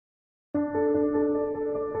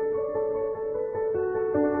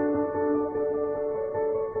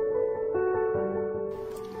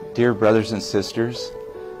Dear brothers and sisters,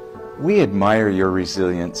 we admire your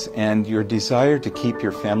resilience and your desire to keep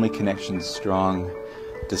your family connections strong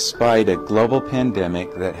despite a global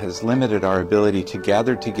pandemic that has limited our ability to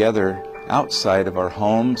gather together outside of our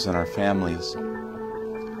homes and our families.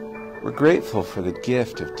 We're grateful for the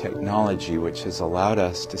gift of technology which has allowed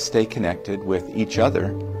us to stay connected with each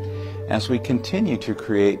other as we continue to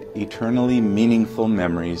create eternally meaningful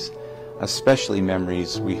memories, especially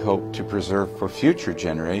memories we hope to preserve for future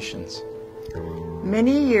generations.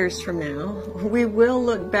 Many years from now, we will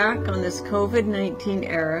look back on this COVID-19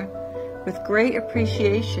 era with great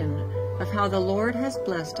appreciation of how the Lord has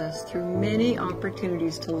blessed us through many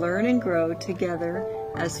opportunities to learn and grow together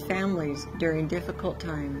as families during difficult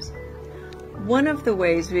times. One of the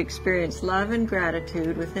ways we experience love and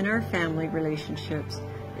gratitude within our family relationships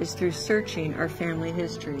is through searching our family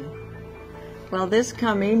history. Well, this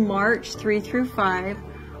coming March 3 through 5,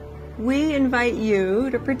 we invite you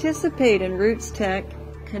to participate in RootsTech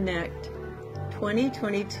Connect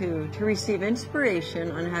 2022 to receive inspiration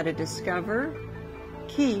on how to discover,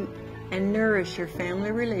 keep, and nourish your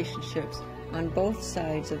family relationships on both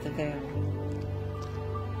sides of the veil.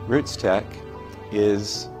 RootsTech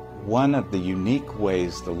is one of the unique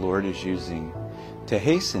ways the Lord is using to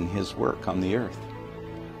hasten His work on the earth.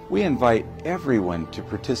 We invite everyone to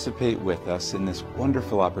participate with us in this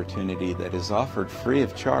wonderful opportunity that is offered free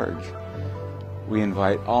of charge. We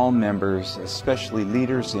invite all members, especially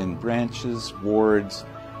leaders in branches, wards,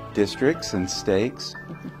 districts, and stakes,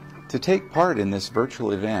 to take part in this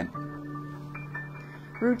virtual event.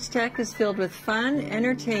 RootsTech is filled with fun,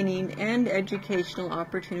 entertaining, and educational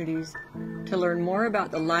opportunities to learn more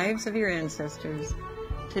about the lives of your ancestors.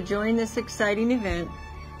 To join this exciting event,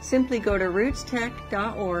 simply go to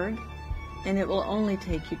rootstech.org, and it will only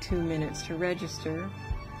take you 2 minutes to register.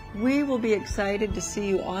 We will be excited to see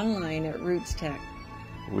you online at RootsTech.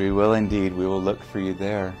 We will indeed. We will look for you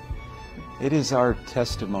there. It is our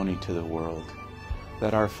testimony to the world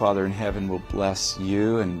that our Father in heaven will bless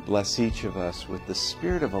you and bless each of us with the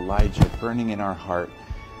spirit of Elijah burning in our heart,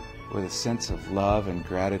 with a sense of love and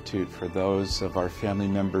gratitude for those of our family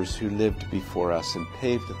members who lived before us and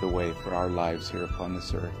paved the way for our lives here upon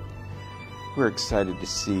this earth. We're excited to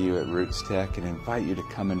see you at RootsTech and invite you to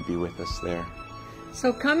come and be with us there.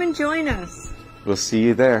 So come and join us. We'll see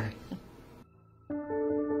you there.